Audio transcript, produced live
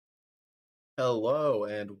Hello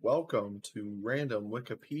and welcome to Random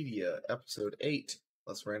Wikipedia, Episode 8.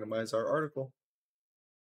 Let's randomize our article.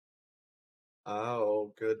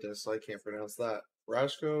 Oh, goodness, I can't pronounce that.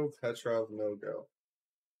 Rajko Petrov Nogo.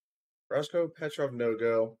 Rajko Petrov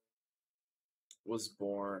Nogo was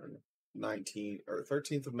born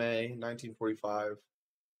 13th of May, 1945,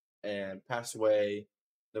 and passed away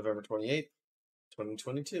November 28th,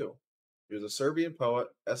 2022. He was a Serbian poet,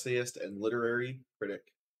 essayist, and literary critic.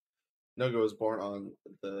 Nogo was born on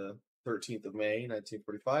the 13th of May,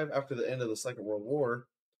 1945, after the end of the Second World War,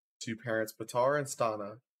 to parents Petar and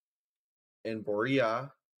Stana in Borija,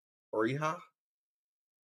 not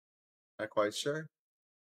quite sure.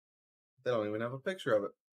 They don't even have a picture of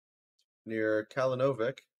it. Near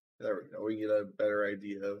Kalinovic. There we go. We get a better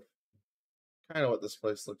idea of kind of what this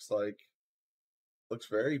place looks like. Looks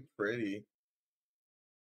very pretty.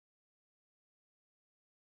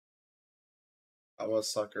 I'm a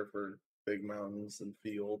sucker for big mountains and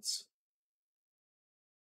fields.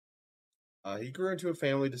 He grew into a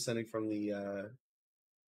family descending from the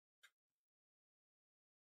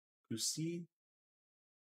Husi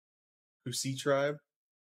tribe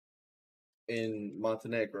in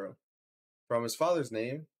Montenegro. From his father's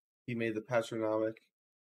name, he made the patronymic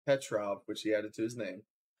Petrov, which he added to his name.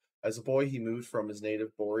 As a boy, he moved from his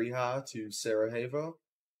native Borija to Sarajevo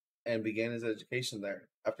and began his education there.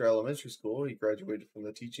 After elementary school, he graduated from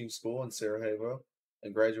the teaching school in Sarajevo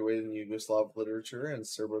and graduated in Yugoslav literature and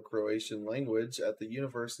Serbo-Croatian language at the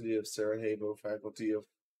University of Sarajevo Faculty of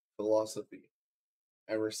Philosophy,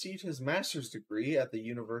 and received his master's degree at the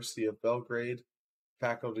University of Belgrade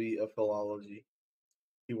Faculty of Philology.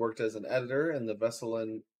 He worked as an editor in the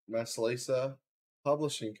Veselin Maslesa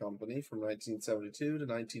Publishing Company from 1972 to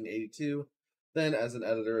 1982, then as an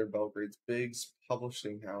editor in Belgrade's Biggs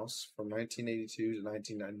Publishing House from 1982 to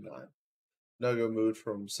 1999. Nogo moved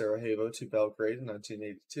from Sarajevo to Belgrade in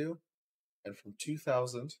 1982, and from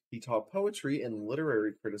 2000 he taught poetry and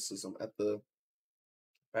literary criticism at the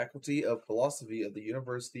Faculty of Philosophy of the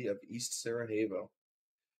University of East Sarajevo.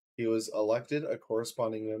 He was elected a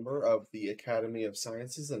corresponding member of the Academy of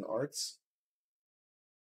Sciences and Arts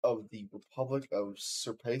of the Republic of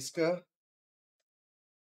Srpska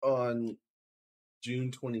on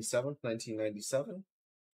June 27, 1997,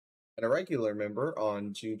 and a regular member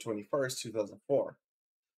on June 21st, 2004.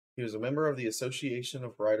 He was a member of the Association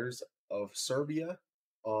of Writers of Serbia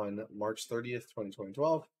on March 30th,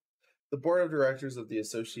 2012. The board of directors of the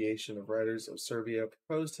Association of Writers of Serbia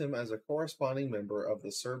proposed him as a corresponding member of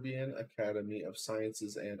the Serbian Academy of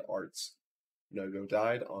Sciences and Arts. Nogo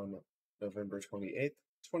died on November 28th,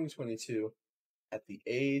 2022, at the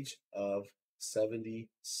age of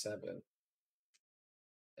 77.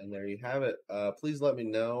 And there you have it. Please let me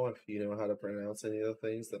know if you know how to pronounce any of the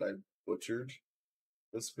things that I butchered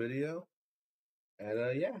this video.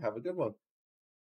 And yeah, have a good one.